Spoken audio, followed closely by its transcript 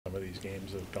Some of these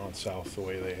games have gone south the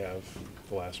way they have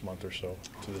the last month or so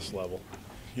to this level.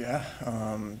 Yeah,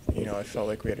 I felt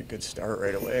like we had a good start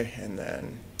right away, and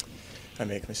then I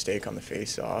make a mistake on the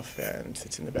face-off, and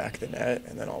it's in the back of the net,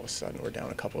 and then all of a sudden we're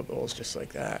down a couple of goals just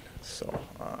like that. So,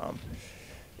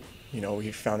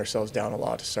 we found ourselves down a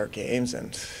lot to start games,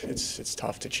 and it's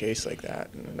tough to chase like that.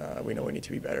 And we know we need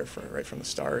to be better right from the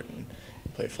start and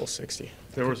play full 60.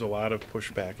 There was a lot of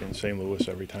pushback in St. Louis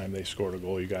every time they scored a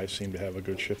goal. You guys seem to have a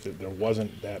good shift. There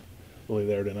wasn't that really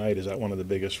there tonight. Is that one of the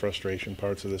biggest frustration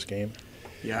parts of this game?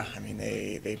 Yeah, I mean,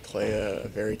 they play a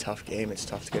very tough game. It's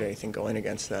tough to get anything going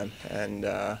against them. And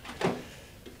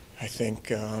I think,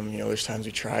 there's times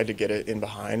we tried to get it in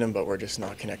behind them, but we're just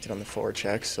not connected on the forward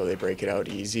checks, so they break it out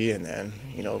easy, and then,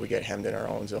 we get hemmed in our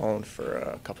own zone for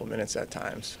a couple minutes at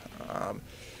times.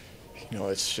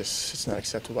 It's not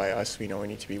acceptable by us. We know we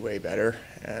need to be way better,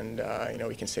 and,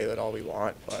 we can say that all we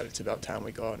want, but it's about time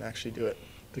we go out and actually do it.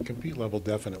 The compete level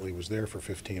definitely was there for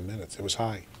 15 minutes. It was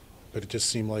high. But it just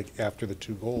seemed like after the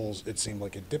 2 goals, it seemed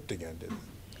like it dipped again, didn't it?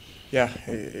 Yeah,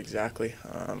 exactly.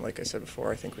 Like I said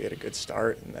before, I think we had a good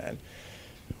start, and then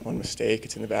one mistake,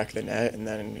 it's in the back of the net, and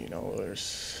then,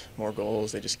 there's more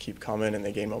goals. They just keep coming, and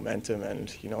they gain momentum,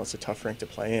 and, it's a tough rink to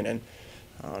play in, and,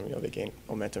 they gain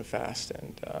momentum fast,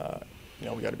 and,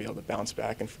 we got to be able to bounce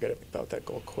back and forget about that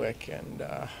goal quick, and,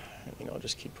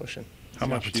 just keep pushing. How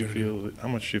much do you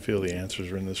feel the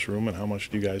answers are in this room, and how much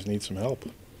do you guys need some help?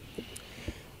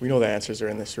 We know the answers are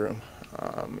in this room.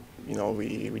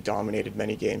 We dominated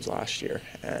many games last year,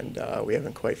 and we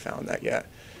haven't quite found that yet.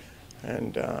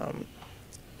 And,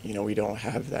 we don't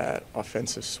have that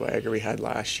offensive swagger we had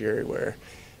last year where,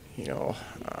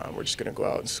 we're just going to go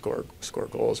out and score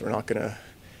goals. We're not going to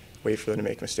wait for them to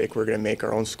make a mistake. We're going to make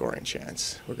our own scoring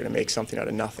chance. We're going to make something out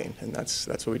of nothing, and that's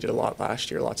what we did a lot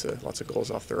last year. Lots of goals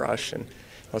off the rush and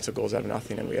lots of goals out of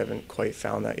nothing, and we haven't quite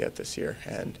found that yet this year.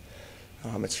 And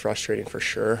it's frustrating for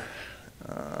sure.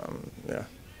 Yeah.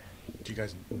 Do you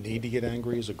guys need to get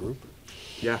angry as a group?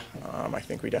 Yeah, I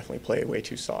think we definitely play way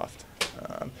too soft.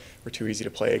 We're too easy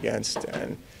to play against,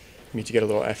 and we need to get a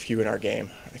little FU in our game.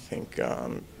 I think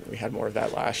we had more of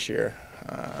that last year,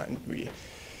 and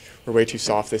we're way too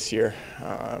soft this year.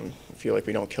 I feel like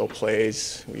we don't kill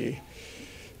plays. We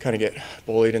kind of get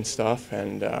bullied and stuff,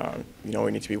 and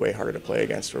we need to be way harder to play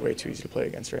against. We're way too easy to play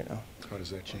against right now. How does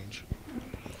that change?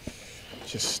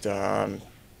 Just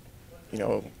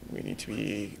we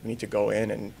need to go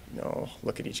in and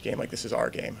look at each game like this is our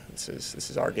game. This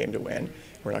is our game to win.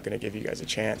 We're not going to give you guys a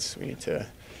chance. We need to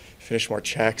finish more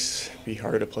checks, be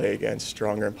harder to play against,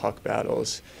 stronger in puck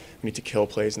battles. We need to kill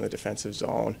plays in the defensive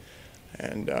zone,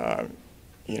 and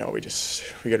we got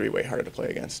to be way harder to play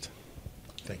against.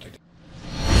 Thank you.